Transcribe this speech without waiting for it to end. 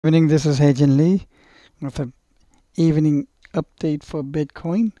Evening, this is Hejin Lee with an evening update for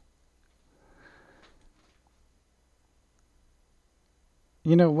Bitcoin.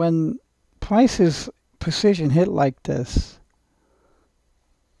 You know, when prices precision hit like this,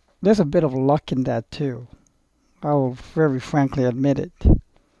 there's a bit of luck in that too. I'll very frankly admit it.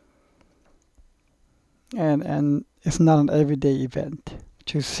 And it's not an everyday event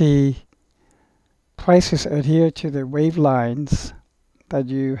to see prices adhere to the wave lines that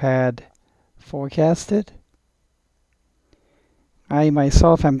you had forecasted. I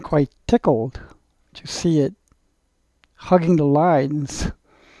myself am quite tickled to see it hugging the lines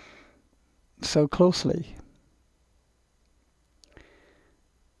so closely.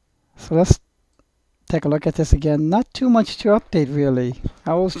 So let's take a look at this again. Not too much to update really.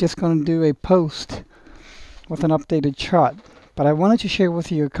 I was just going to do a post with an updated chart, but I wanted to share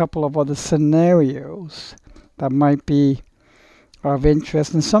with you a couple of other scenarios that might be of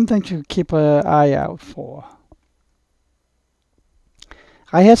interest and something to keep an eye out for.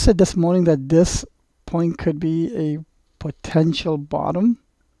 I had said this morning that this point could be a potential bottom,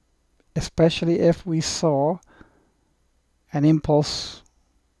 especially if we saw an impulse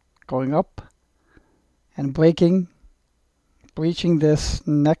going up and breaching this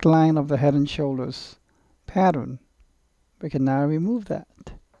neckline of the head and shoulders pattern. We can now remove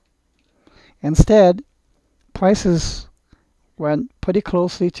that. Instead, prices went pretty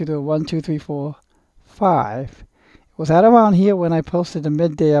closely to the 1, 2, 3, 4, 5. It was at around here when I posted the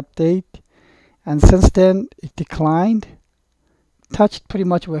midday update, and since then it declined, touched pretty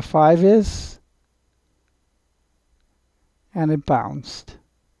much where 5 is, and it bounced.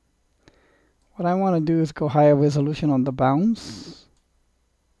 What I want to do is go higher resolution on the bounce.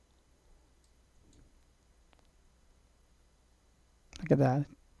 Look at that.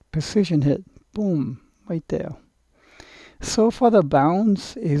 Precision hit. Boom. Right there. So far the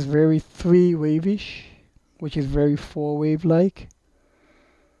bounce is very 3-wave-ish, which is very 4-wave-like.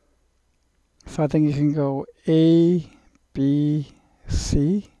 So I think you can go A, B,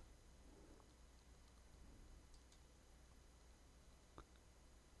 C.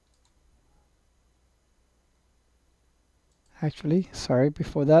 Actually, sorry,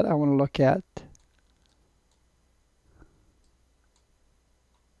 before that I want to look at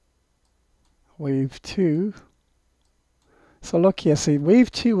wave 2. So look here, see,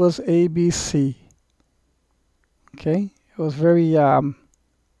 wave 2 was A, B, C. Okay, it was very a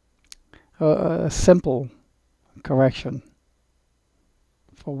simple correction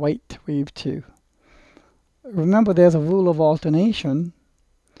for white wave 2. Remember, there's a rule of alternation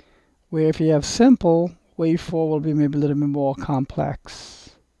where if you have simple, wave 4 will be maybe a little bit more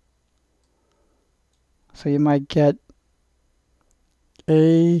complex. So you might get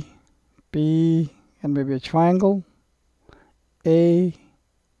A, B, and maybe a triangle, A,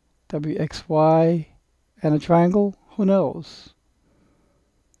 W, X, Y, and a triangle. Who knows?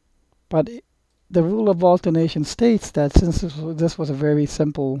 But the rule of alternation states that since this was a very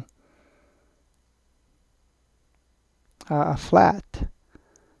simple flat,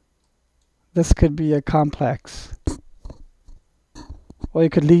 this could be a complex, or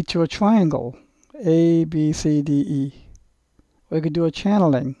it could lead to a triangle, A, B, C, D, E, or you could do a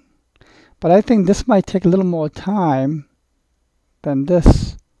channeling. But I think this might take a little more time than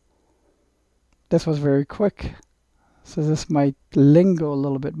this. This was very quick, so this might linger a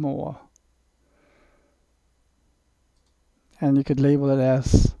little bit more. And you could label it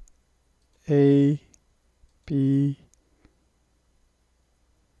as A, B,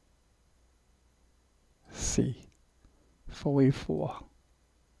 C for wave 4.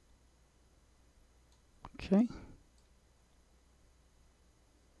 Okay.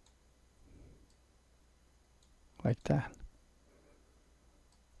 Like that.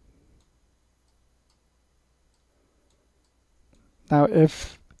 Now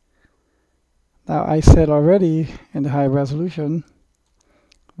I said already in the high resolution,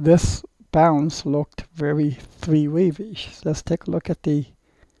 this bounce looked very 3-wave-ish. Let's take a look at the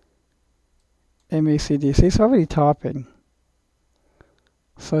MACD. See, it's already topping.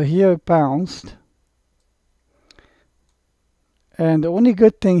 So here it bounced. And the only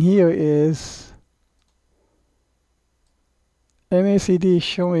good thing here is MACD is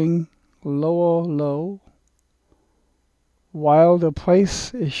showing lower low, while the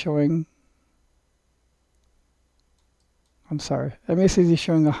price is showing, MACD is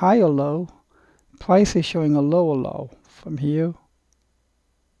showing a higher low, price is showing a lower low from here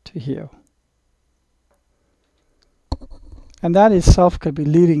to here. And that itself could be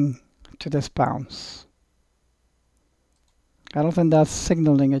leading to this bounce. I don't think that's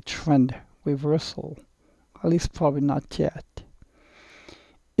signaling a trend reversal, at least probably not yet.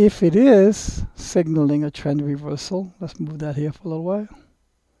 if it is signaling a trend reversal, let's move that here for a little while,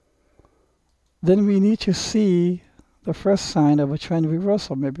 then we need to see the first sign of a trend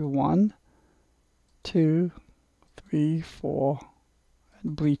reversal, maybe 1, 2, 3, 4,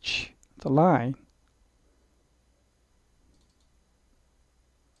 and breach the line.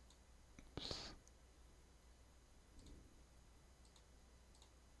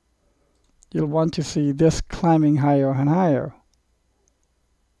 You'll want to see this climbing higher and higher.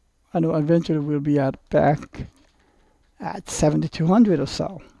 And eventually we'll be back at 7,200 or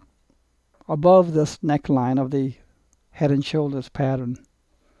so, above this neckline of the head and shoulders pattern.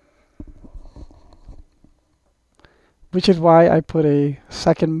 Which is why I put a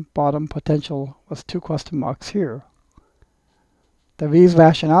second bottom potential with 2 question marks here. The reason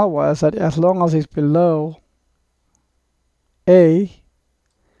rationale was that as long as it's below A,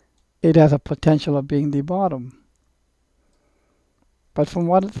 it has a potential of being the bottom. But from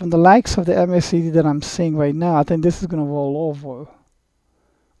the likes of the MACD that I'm seeing right now, I think this is going to roll over,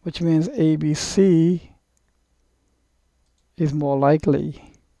 which means ABC is more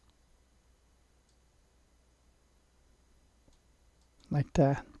likely. Like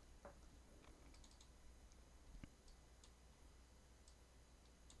that.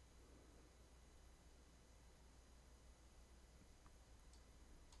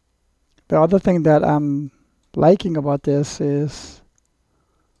 The other thing that I'm liking about this is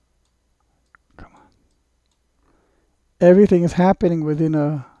everything is happening within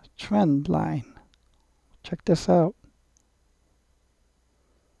a trend line. Check this out.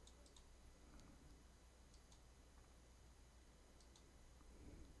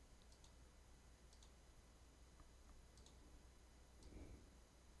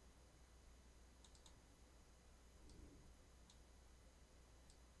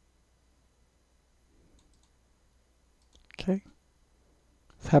 Okay.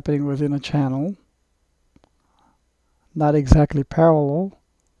 It's happening within a channel. Not exactly parallel,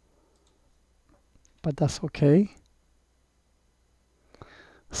 but that's okay.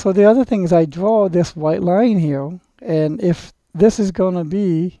 So the other thing is I draw this white line here, and if this is going to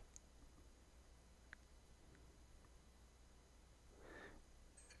be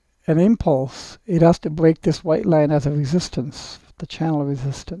an impulse, it has to break this white line as a resistance, the channel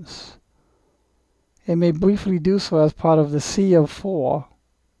resistance. It may briefly do so as part of the C of 4,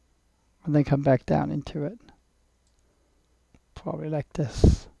 and then come back down into it. Probably like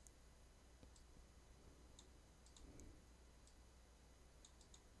this.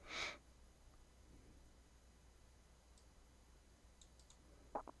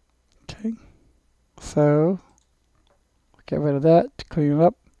 Okay, so get rid of that, clean it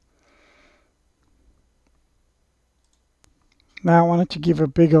up. Now I wanted to give a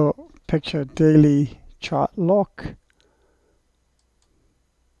bigger picture daily chart look.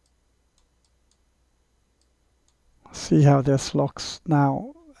 See how this looks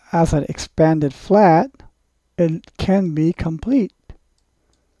now. As an expanded flat, it can be complete.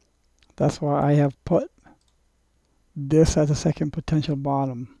 That's why I have put this as a second potential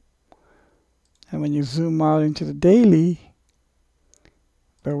bottom. And when you zoom out into the daily,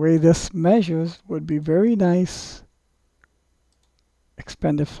 the way this measures would be very nice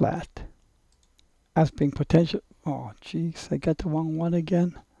expanded flat as being potential. Oh geez, I got the wrong one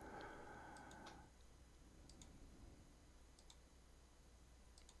again.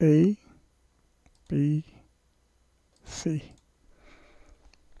 A, B, C.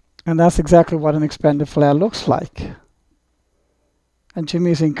 And that's exactly what an expanded flat looks like. And to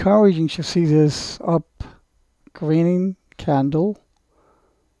me it's encouraging to see this up greening candle,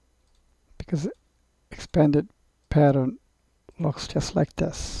 because expanded pattern looks just like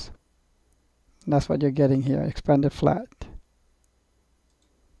this. And that's what you're getting here, expanded flat.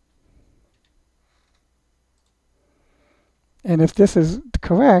 And if this is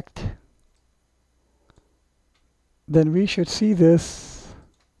correct, then we should see this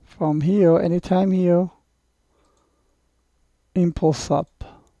from here, anytime here, impulse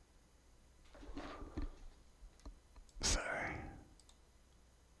up. Sorry.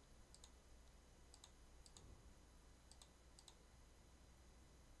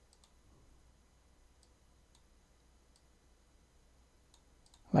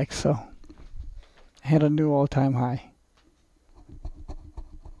 Like so. Hit a new all-time high.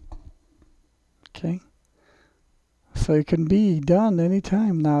 Okay. So it can be done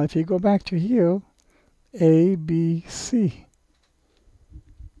anytime. Now if you go back to here, A, B, C.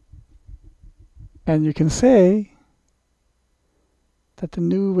 And you can say that the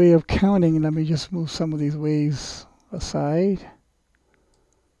new way of counting, let me just move some of these waves aside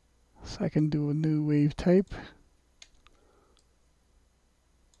so I can do a new wave type.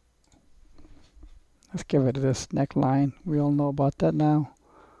 Let's get rid of this neckline. We all know about that now.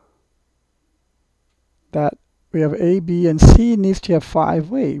 That we have A, B, and C needs to have 5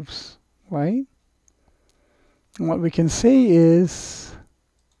 waves, right? And what we can say is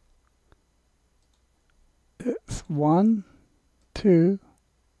it's 1, 2,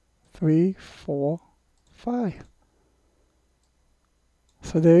 3, 4, 5.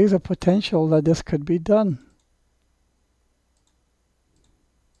 So there is a potential that this could be done.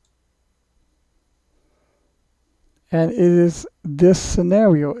 And it is this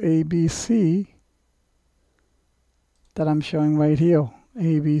scenario, ABC, that I'm showing right here.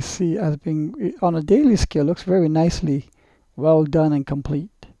 ABC as being, on a daily scale, looks very nicely well done and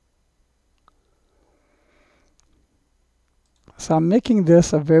complete. So I'm making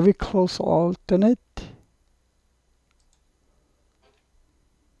this a very close alternate.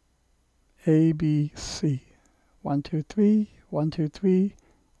 ABC. 1, 2, 3, 1, 2, 3,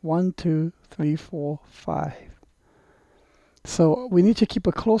 1, 2, 3, 4, 5. So we need to keep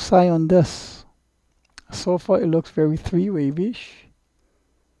a close eye on this. So far it looks very 3-wave-ish.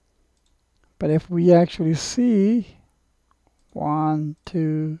 But if we actually see 1,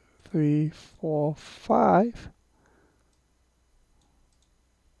 2, 3, 4, 5,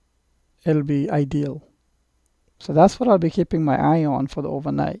 it'll be ideal. So that's what I'll be keeping my eye on for the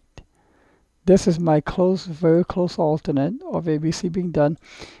overnight. This is my close, very close alternate of ABC being done.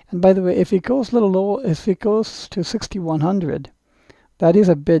 And by the way, if it goes a little low, if it goes to 6100, that is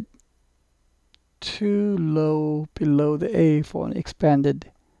a bit too low below the A for an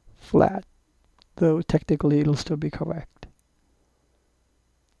expanded flat, though technically it'll still be correct.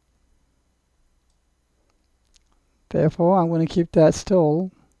 Therefore, I'm going to keep that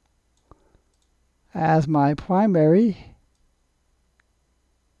still as my primary.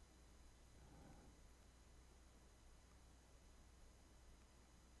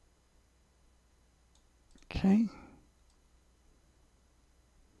 Okay.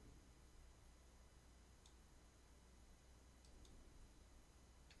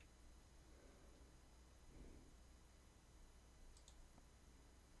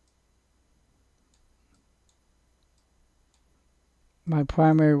 My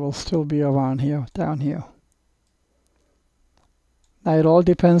primary will still be around here, down here. Now it all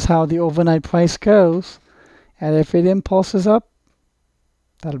depends how the overnight price goes, and if it impulses up,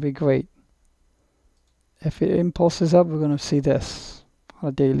 that'll be great. If it impulses up, we're going to see this on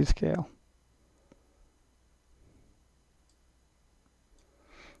a daily scale.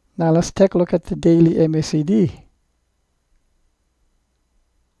 Now let's take a look at the daily MACD.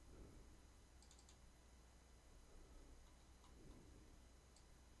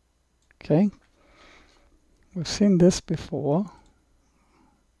 Okay, we've seen this before.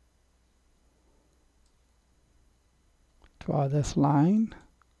 Draw this line.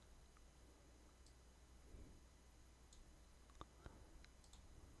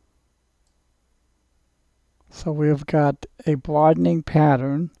 So we've got a broadening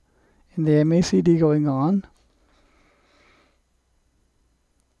pattern in the MACD going on.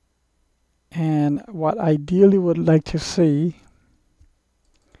 And what I ideally would like to see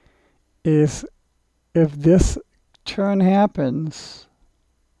is if this turn happens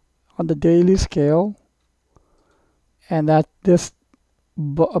on the daily scale and that this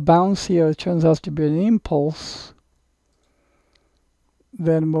bounce here turns out to be an impulse,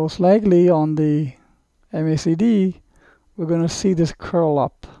 then most likely on the MACD, we're going to see this curl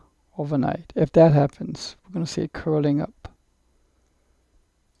up overnight. If that happens, we're going to see it curling up.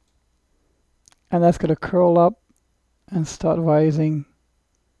 And that's going to curl up and start rising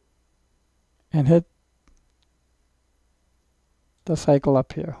and hit the cycle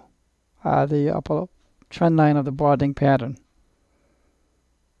up here, the upper trend line of the broadening pattern.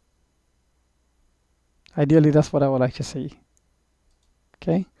 Ideally, that's what I would like to see.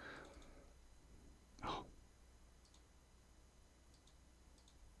 Okay.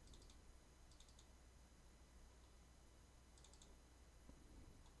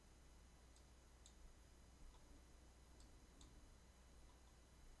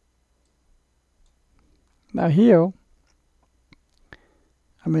 Now here,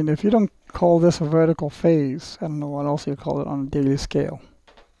 I mean, if you don't call this a vertical phase, I don't know what else you call it on a daily scale.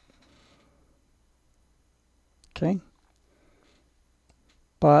 Okay?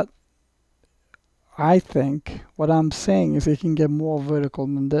 But I think what I'm saying is it can get more vertical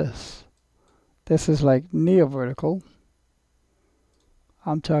than this. This is like near vertical.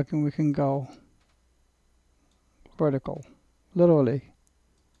 I'm talking we can go vertical, literally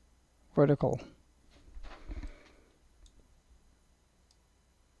vertical.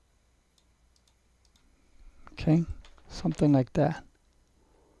 Okay, something like that.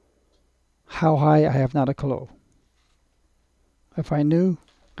 How high, I have not a clue. If I knew,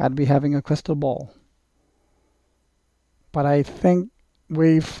 I'd be having a crystal ball. But I think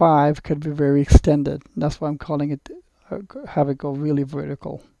wave 5 could be very extended. That's why I'm calling it, have it go really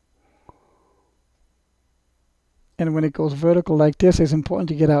vertical. And when it goes vertical like this, it's important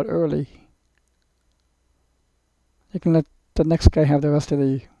to get out early. You can let the next guy have the rest of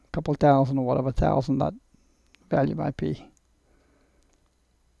the couple thousand or whatever thousand that value might be.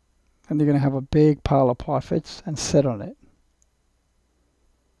 And they're going to have a big pile of profits and sit on it.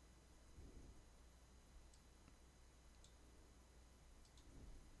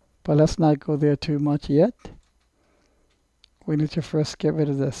 But let's not go there too much yet. We need to first get rid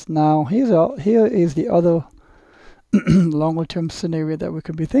of this. Now, here is the other longer term scenario that we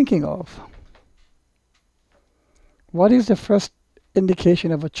could be thinking of. What is the first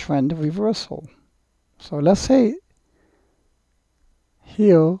indication of a trend reversal? So let's say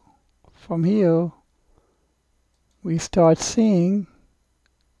here, from here, we start seeing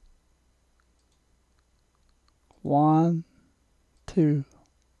 1, 2,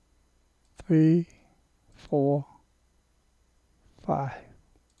 3, 4, 5.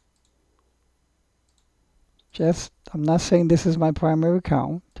 I'm not saying this is my primary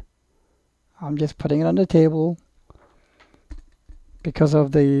account. I'm just putting it on the table because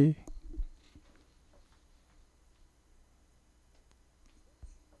of this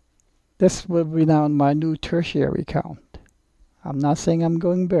will be now my new tertiary account. I'm not saying I'm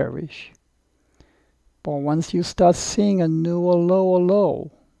going bearish. But once you start seeing a newer lower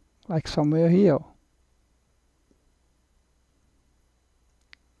low, like somewhere here,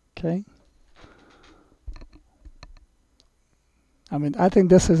 okay? I mean, I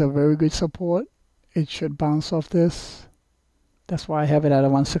think this is a very good support. It should bounce off this. That's why I have it at a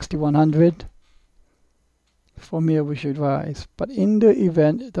 160-100. From here we should rise. But in the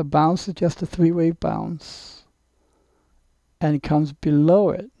event the bounce is just a 3-wave bounce and it comes below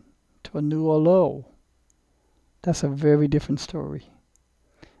it to a newer low, that's a very different story.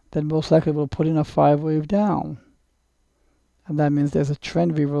 Then most likely we'll put in a 5-wave down. And that means there's a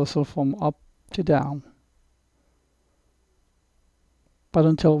trend reversal from up to down. But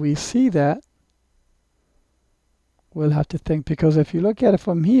until we see that, we'll have to think, because if you look at it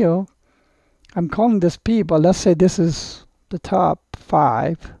from here, I'm calling this P, but let's say this is the top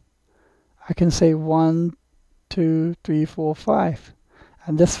 5. I can say 1, 2, 3, 4, 5.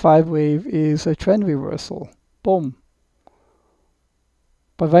 And this 5-wave is a trend reversal. Boom.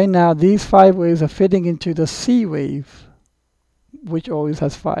 But right now, these 5 waves are fitting into the C wave, which always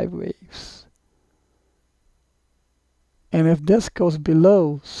has 5 waves. And if this goes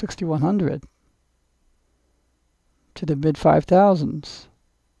below 6100 to the mid 5000s,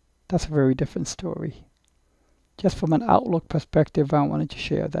 that's a very different story. Just from an outlook perspective, I wanted to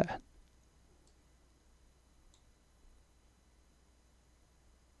share that.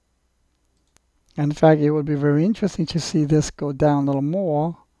 And in fact, it would be very interesting to see this go down a little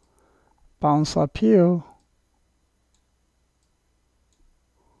more, bounce up here,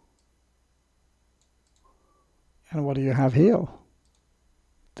 and what do you have here?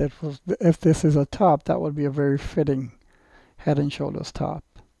 If this is a top, that would be a very fitting head and shoulders top.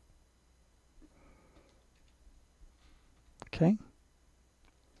 Okay?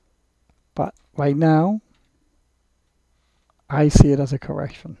 But right now, I see it as a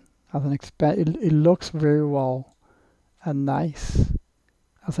correction. As an it looks very well and nice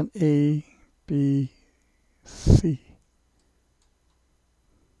as an A, B, C.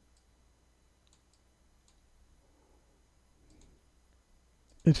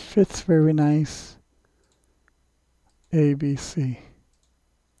 It fits very nice, A, B, C,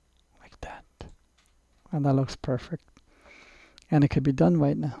 like that. And that looks perfect. And it could be done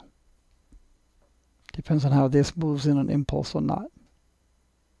right now. Depends on how this moves in an impulse or not.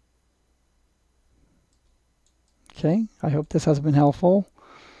 Okay, I hope this has been helpful.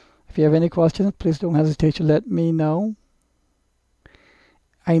 If you have any questions, please don't hesitate to let me know.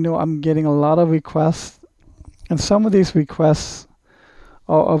 I know I'm getting a lot of requests, and some of these requests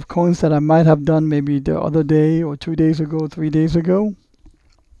are of coins that I might have done maybe the other day or 2 days ago, 3 days ago.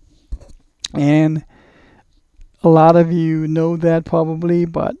 And a lot of you know that probably,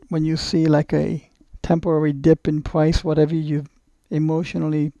 but when you see like a temporary dip in price, whatever, you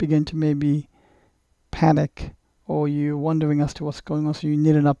emotionally begin to maybe panic, or you're wondering as to what's going on, so you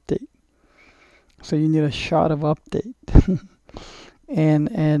need an update. So you need a shot of update.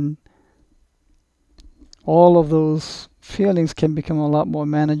 and all of those feelings can become a lot more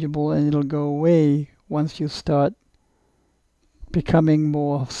manageable, and it'll go away once you start becoming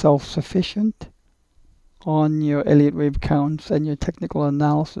more self-sufficient on your Elliott wave counts and your technical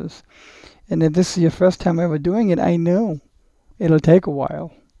analysis. And if this is your first time ever doing it, I know it'll take a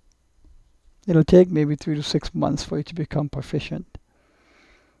while. It'll take maybe 3 to 6 months for you to become proficient,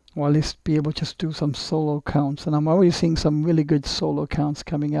 or at least be able to just do some solo counts. And I'm already seeing some really good solo counts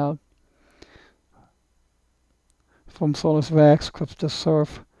coming out from Solus Rex, Crypto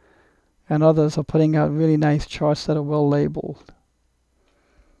Surf, and others are putting out really nice charts that are well labeled.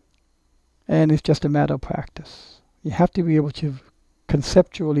 And it's just a matter of practice. You have to be able to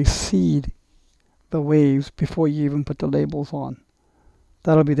conceptually seed the waves before you even put the labels on.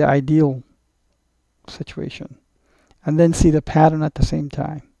 That'll be the ideal situation. And then see the pattern at the same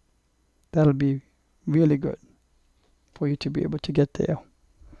time. That'll be really good for you to be able to get there.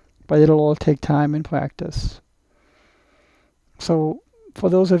 But it'll all take time and practice. So for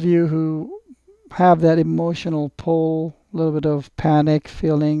those of you who have that emotional pull, a little bit of panic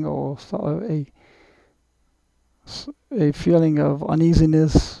feeling, or a feeling of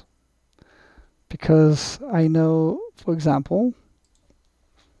uneasiness, because I know, for example,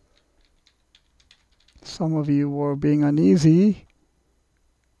 some of you were being uneasy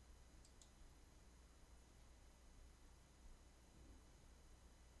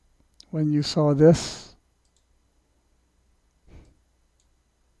when you saw this.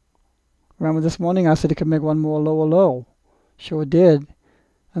 Remember this morning I said it could make one more lower low. Sure did.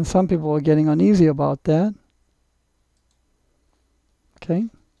 And some people are getting uneasy about that. Okay?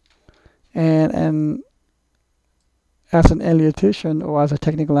 And as an Elliottian or as a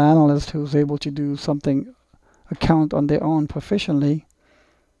technical analyst who's able to do something, a count on their own proficiently,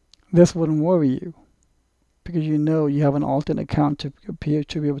 this wouldn't worry you, because you know you have an alternate count to appear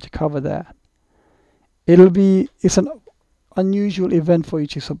to be able to cover that. It's an unusual event for you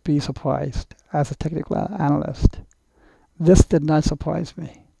to be surprised as a technical analyst. This did not surprise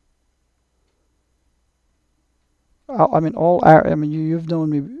me. You've known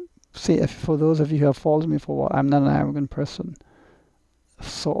me. See, for those of you who have followed me for a while, I'm not an arrogant person.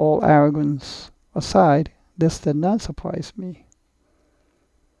 So all arrogance aside, this did not surprise me.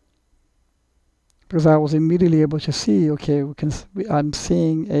 Because I was immediately able to see, okay, I'm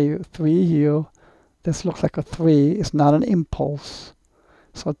seeing a 3 here. This looks like a 3. It's not an impulse.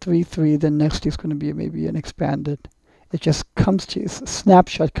 So 3, 3, then next is going to be maybe an expanded. It just comes to you, a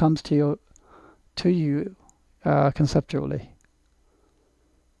snapshot comes to you conceptually.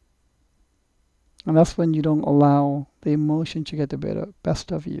 And that's when you don't allow the emotion to get the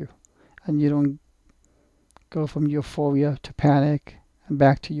best of you. And you don't go from euphoria to panic and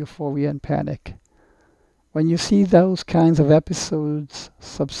back to euphoria and panic. When you see those kinds of episodes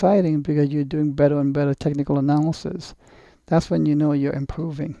subsiding because you're doing better and better technical analysis, that's when you know you're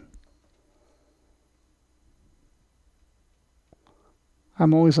improving.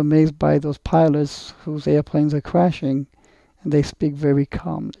 I'm always amazed by those pilots whose airplanes are crashing and they speak very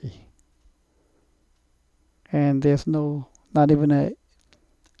calmly. And there's not even a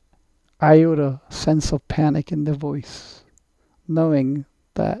iota sense of panic in their voice, knowing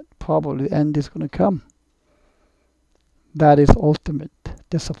that probably the end is going to come. That is ultimate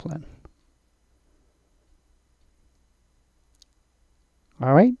discipline.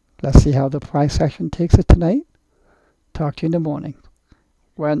 All right, let's see how the price action takes it tonight. Talk to you in the morning.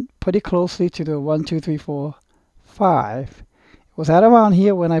 Went pretty closely to the 1, 2, 3, 4, 5. It was at around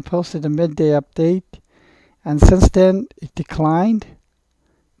here when I posted the midday update. And since then, it declined,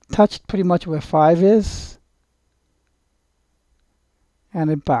 touched pretty much where 5 is,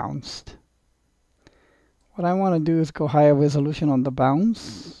 and it bounced. What I want to do is go higher resolution on the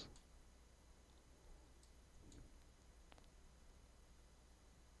bounce.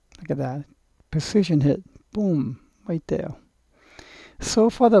 Look at that. Precision hit. Boom. Right there. So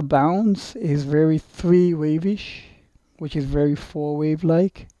far the bounce is very 3 wave-ish, which is very 4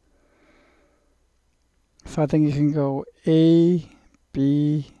 wave-like. So I think you can go A,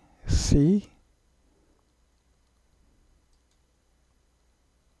 B, C.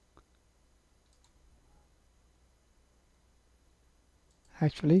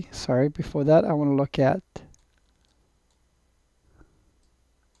 Actually, sorry, before that I want to look at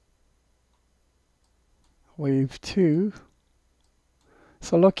wave 2.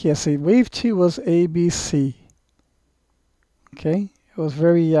 So look here, see, wave 2 was A, B, C. Okay, it was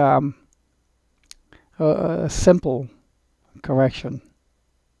very a simple correction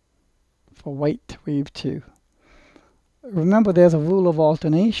for white wave 2. Remember, there's a rule of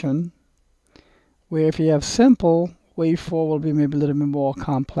alternation where if you have simple, wave 4 will be maybe a little bit more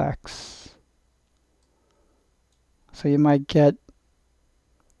complex. So you might get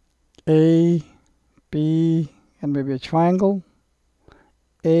A, B, and maybe a triangle,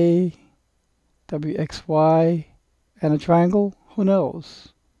 A, WXY, and a triangle? Who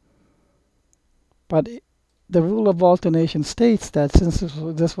knows? But the rule of alternation states that since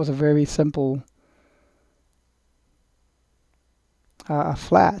this was a very simple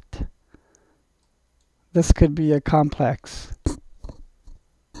flat, this could be a complex,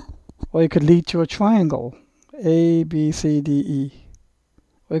 or it could lead to a triangle, A, B, C, D, E,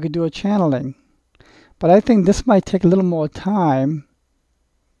 or you could do a channeling. But I think this might take a little more time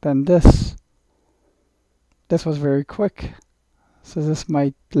than this. This was very quick, so this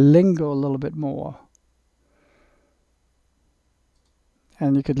might linger a little bit more.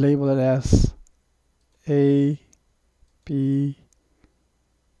 And you could label it as A, B,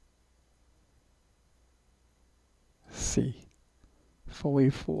 C for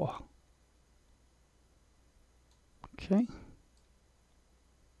wave 4. Okay.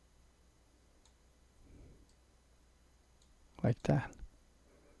 Like that.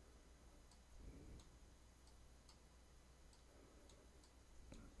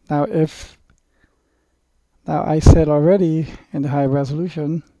 Now I said already in the high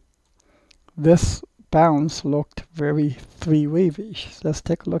resolution, this bounce looked very three-wavy. Let's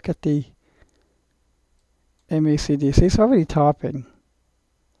take a look at the MACD. It's already topping.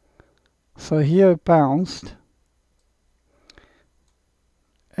 So here it bounced.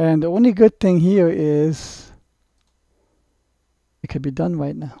 And the only good thing here is it could be done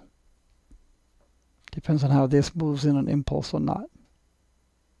right now. Depends on how this moves in an impulse or not.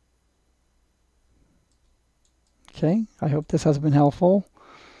 Okay, I hope this has been helpful.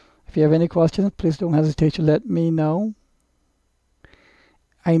 If you have any questions, please don't hesitate to let me know.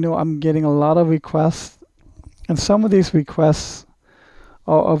 I know I'm getting a lot of requests, and some of these requests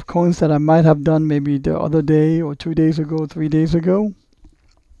are of coins that I might have done maybe the other day or 2 days ago, 3 days ago.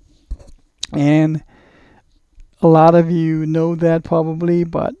 And a lot of you know that probably,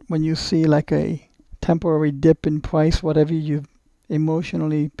 but when you see like a temporary dip in price, whatever, you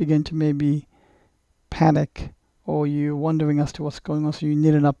emotionally begin to maybe panic, or you're wondering as to what's going on, so you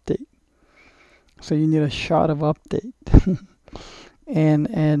need an update. So you need a shot of update.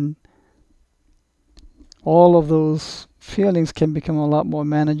 and all of those feelings can become a lot more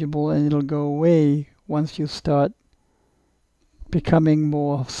manageable, and it'll go away once you start becoming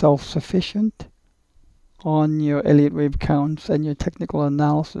more self-sufficient on your Elliott wave counts and your technical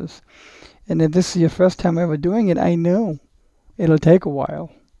analysis. And if this is your first time ever doing it, I know it'll take a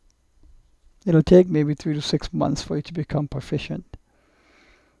while. It'll take maybe 3 to 6 months for you to become proficient,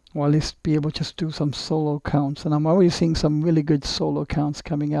 or at least be able to just do some solo counts. And I'm already seeing some really good solo counts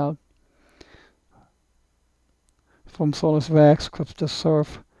coming out from Solus Rex, Crypto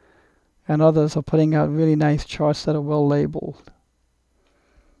Surf, and others are putting out really nice charts that are well labeled.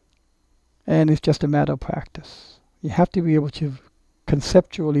 And it's just a matter of practice. You have to be able to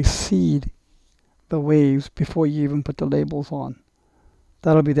conceptually seed the waves before you even put the labels on.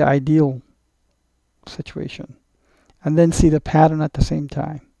 That'll be the ideal situation. And then see the pattern at the same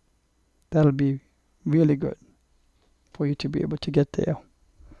time. That'll be really good for you to be able to get there.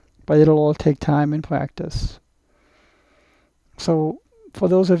 But it'll all take time and practice. So for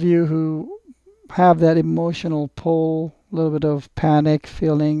those of you who have that emotional pull, a little bit of panic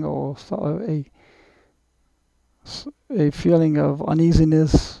feeling, or a feeling of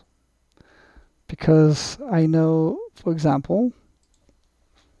uneasiness, because I know, for example,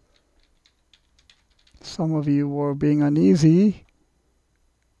 some of you were being uneasy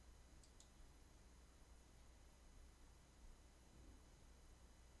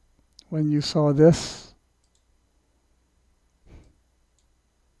when you saw this.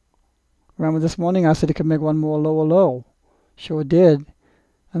 Remember this morning I said it could make one more lower low. Sure did.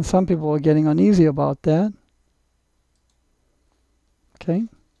 And some people are getting uneasy about that. Okay.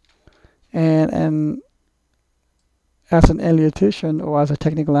 And as an Elliottian, or as a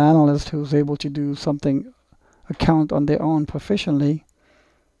technical analyst who's able to do something, a count on their own proficiently,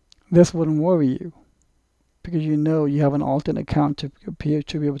 this wouldn't worry you, because you know you have an alternate count to be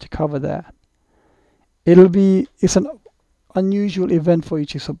able to cover that. It's an unusual event for you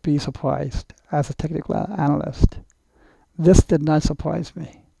to be surprised as a technical analyst. This did not surprise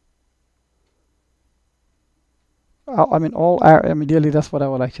me. Ideally, that's what I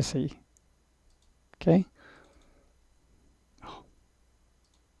would like to see. Okay.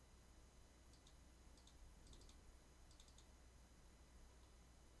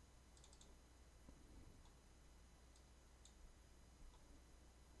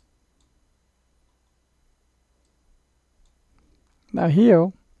 Now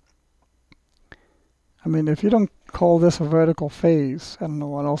here, if you don't call this a vertical phase, I don't know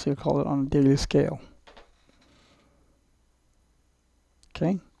what else you call it on a daily scale.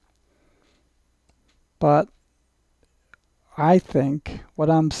 Okay? But I think what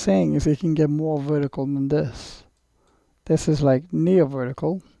I'm saying is it can get more vertical than this. This is like near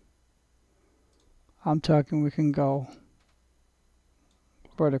vertical. I'm talking we can go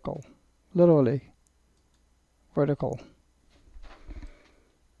vertical, literally vertical.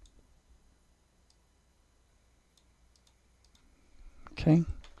 Okay,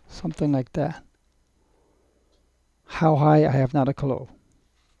 something like that. How high, I have not a clue.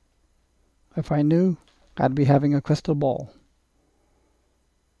 If I knew, I'd be having a crystal ball.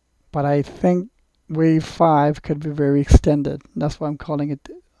 But I think wave 5 could be very extended. That's why I'm calling it,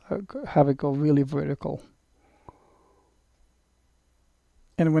 have it go really vertical.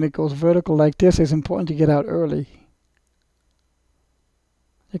 And when it goes vertical like this, it's important to get out early.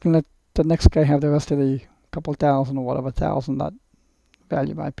 You can let the next guy have the rest of the couple thousand or whatever thousand that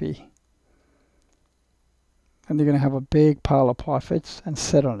value might be. And they're going to have a big pile of profits and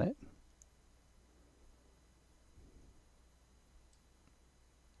sit on it.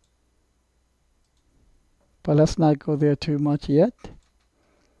 But let's not go there too much yet.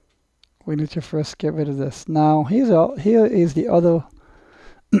 We need to first get rid of this. Now, here is the other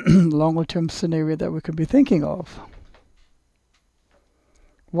longer term scenario that we could be thinking of.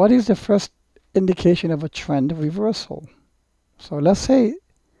 What is the first indication of a trend reversal? So let's say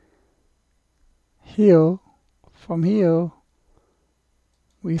here, from here,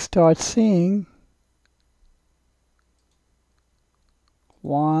 we start seeing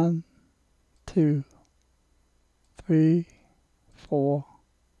 1, 2, 3, 4,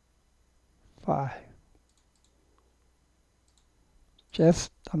 5.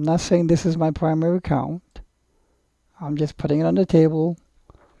 I'm not saying this is my primary account. I'm just putting it on the table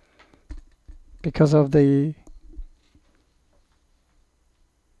because of this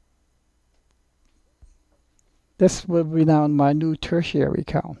will be now my new tertiary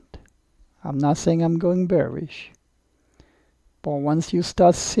account. I'm not saying I'm going bearish. But once you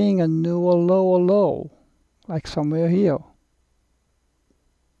start seeing a newer lower low, like somewhere here,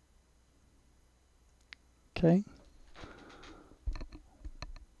 okay?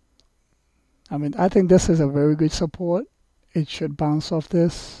 I mean, I think this is a very good support. It should bounce off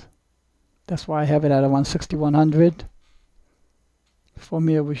this. That's why I have it at a 160-100. From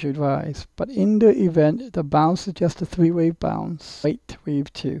here, we should rise. But in the event, the bounce is just a 3-wave bounce. Wait,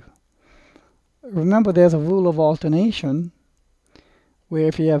 wave 2. Remember, there's a rule of alternation where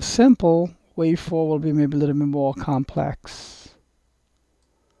if you have simple, wave 4 will be maybe a little bit more complex.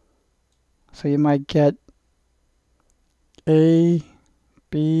 So you might get A,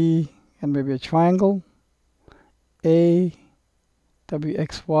 B, and maybe a triangle, A, W,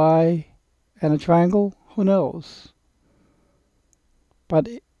 X, Y, and a triangle, who knows? But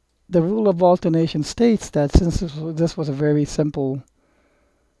the rule of alternation states that since this was a very simple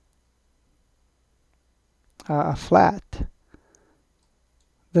flat,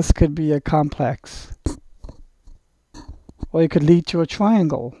 this could be a complex. Or it could lead to a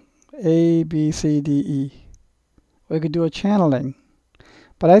triangle, A, B, C, D, E. Or you could do a channeling.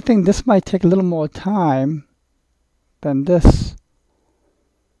 But I think this might take a little more time than this.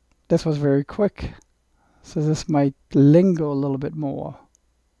 This was very quick. So this might linger a little bit more.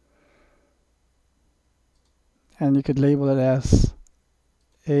 And you could label it as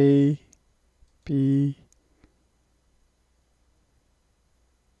A, B,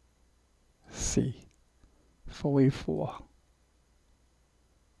 C for wave 4.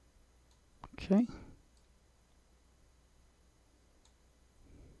 Okay.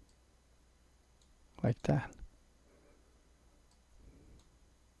 Like that.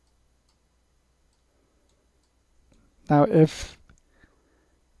 Now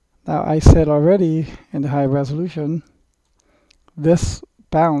I said already in the high resolution, this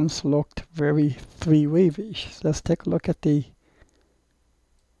bounce looked very 3-wave-ish. Let's take a look at the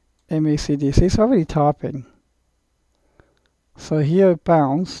MACD. See, it's already topping. So here it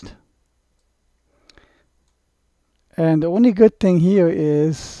bounced. And the only good thing here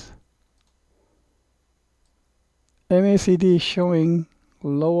is MACD is showing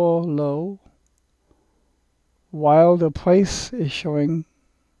lower low, while the price is showing,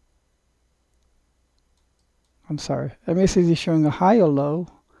 MACD is showing a higher low,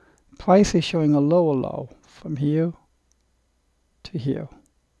 price is showing a lower low from here to here.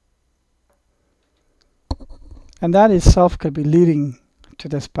 And that itself could be leading to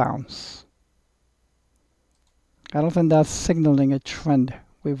this bounce. I don't think that's signaling a trend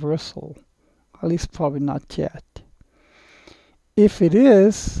reversal, at least probably not yet. If it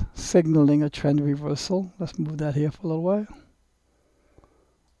is signaling a trend reversal, let's move that here for a little while,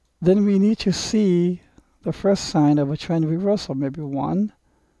 then we need to see the first sign of a trend reversal, maybe 1,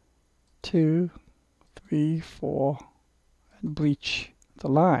 2, 3, 4, and breach the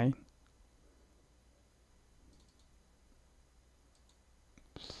line.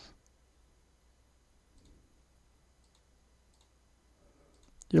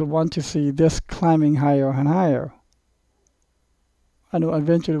 You'll want to see this climbing higher and higher. I know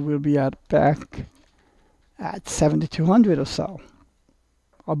eventually we'll be back at 7,200 or so,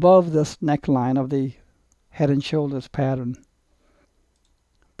 above this neckline of the head and shoulders pattern.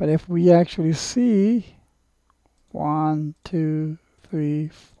 But if we actually see 1, 2, 3,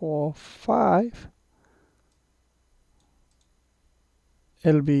 4, 5,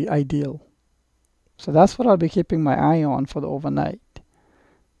 it'll be ideal. So that's what I'll be keeping my eye on for the overnight.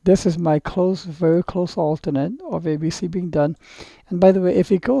 This is my very close alternate of ABC being done. And by the way, if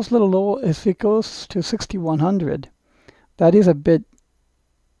it goes a little low, if it goes to 6,100, that is a bit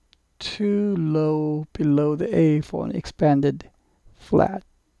too low below the A for an expanded flat,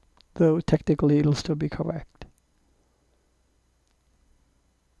 though technically it'll still be correct.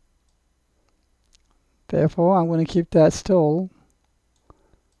 Therefore, I'm going to keep that still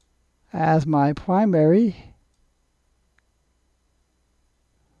as my primary.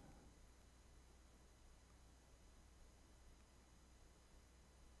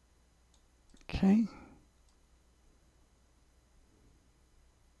 Okay.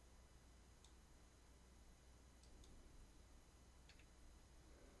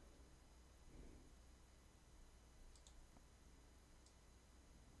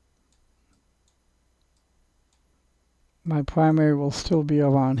 My primary will still be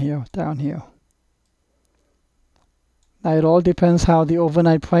around here, down here. Now it all depends how the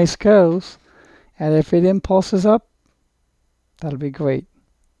overnight price goes, and if it impulses up, that'll be great.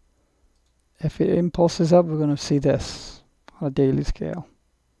 If it impulses up, we're going to see this on a daily scale.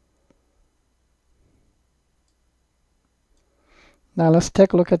 Now let's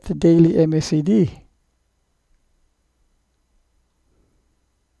take a look at the daily MACD.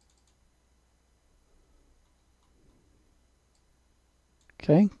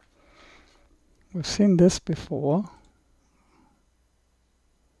 Okay, we've seen this before.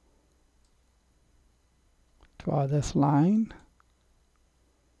 Draw this line.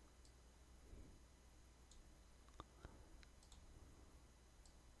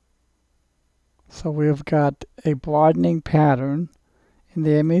 So we've got a broadening pattern in the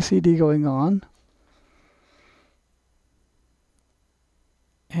MACD going on.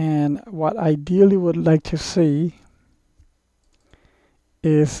 And what I ideally would like to see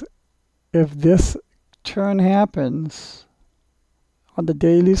is if this turn happens on the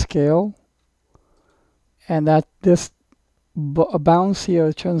daily scale and that this bounce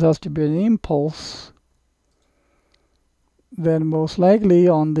here turns out to be an impulse, then most likely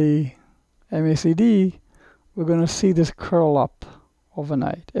on the MACD we're going to see this curl up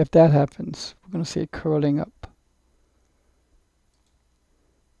overnight. If that happens, we're going to see it curling up.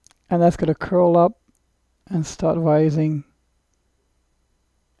 And that's going to curl up and start rising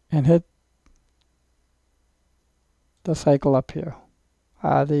and hit the cycle up here,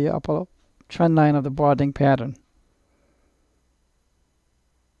 the upper trend line of the broadening pattern.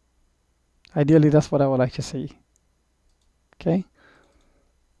 Ideally, that's what I would like to see. Okay.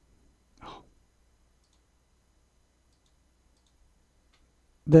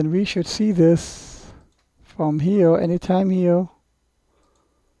 Then we should see this from here, anytime here,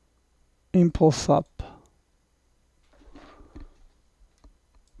 impulse up.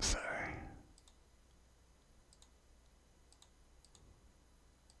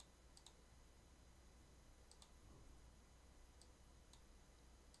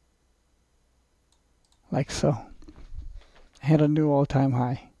 Like so. Hit a new all-time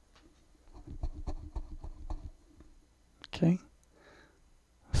high. Okay.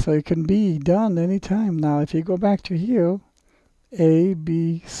 So it can be done anytime. Now if you go back to here, A,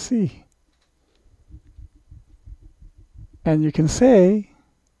 B, C. And you can say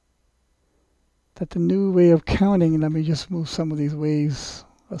that the new way of counting, let me just move some of these waves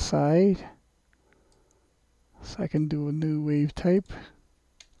aside so I can do a new wave type.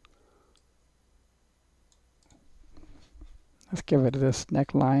 Let's get rid of this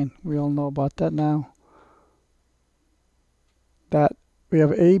neckline. We all know about that now. That we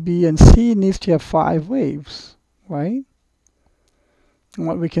have A, B, and C needs to have 5 waves, right? And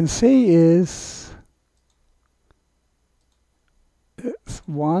what we can say is it's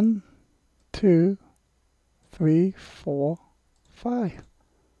 1, 2, 3, 4, 5.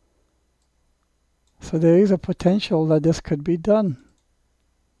 So there is a potential that this could be done.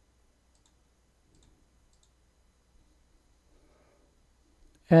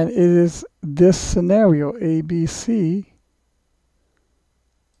 And it is this scenario, A, B, C,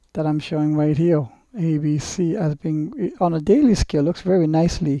 that I'm showing right here. ABC as being on a daily scale looks very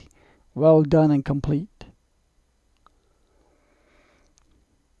nicely well done and complete.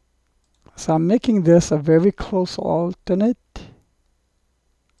 So I'm making this a very close alternate.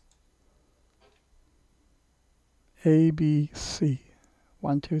 ABC.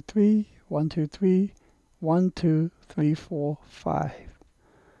 1, 2, 3, 1, 2, 3, 1, 2, 3, 4, 5.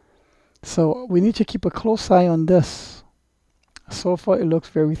 So we need to keep a close eye on this. So far it looks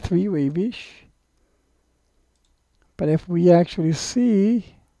very three-wave-ish. But if we actually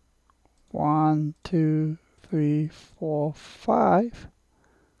see 1, 2, 3, 4, 5,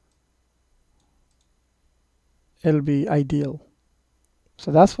 it'll be ideal.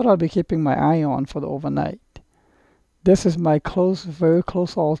 So that's what I'll be keeping my eye on for the overnight. This is my very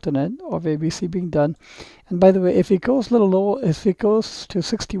close alternate of ABC being done. And by the way, if it goes a little low, if it goes to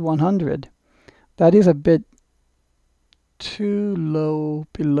 6100, that is a bit too low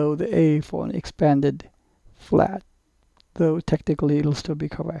below the A for an expanded flat, though technically it'll still be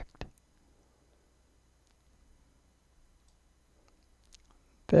correct.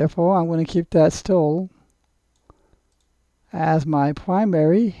 Therefore, I'm going to keep that still as my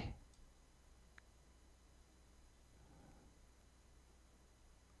primary.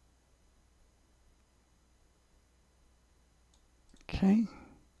 Okay.